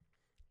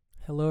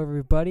Hello,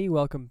 everybody.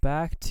 Welcome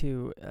back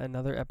to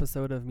another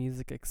episode of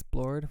Music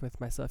Explored with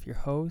myself, your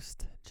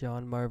host,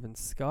 John Marvin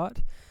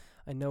Scott.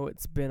 I know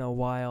it's been a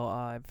while.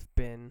 I've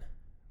been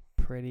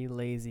pretty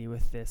lazy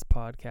with this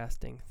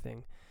podcasting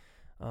thing.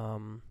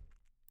 Um,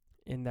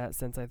 in that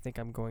sense, I think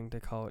I'm going to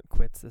call it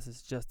quits. This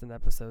is just an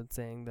episode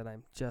saying that I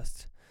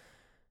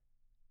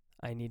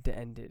need to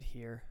end it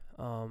here.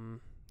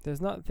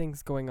 There's not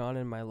things going on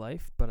in my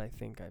life, but I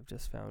think I've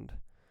just found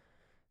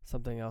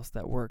something else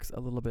that works a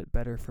little bit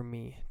better for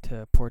me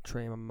to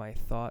portray my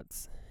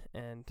thoughts.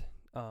 And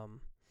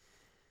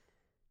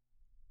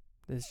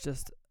there's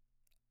just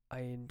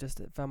I just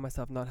found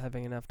myself not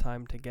having enough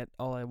time to get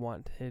all I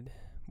wanted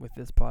with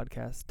this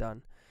podcast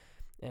done.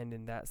 And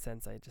in that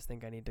sense, I just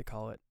think I need to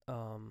call it.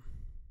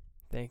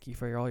 Thank you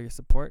for all your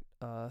support.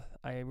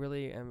 I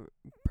really am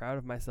proud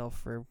of myself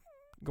for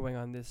going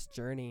on this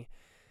journey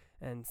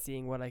and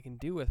seeing what I can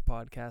do with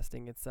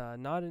podcasting. It's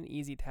not an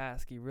easy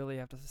task. You really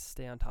have to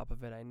stay on top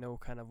of it. I know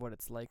kind of what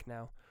it's like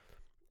now,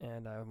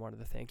 and I wanted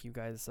to thank you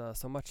guys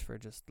so much for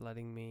just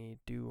letting me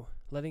do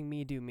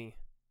me.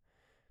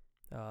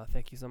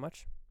 Thank you so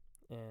much,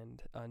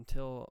 and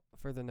until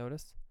further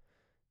notice,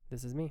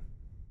 this is me.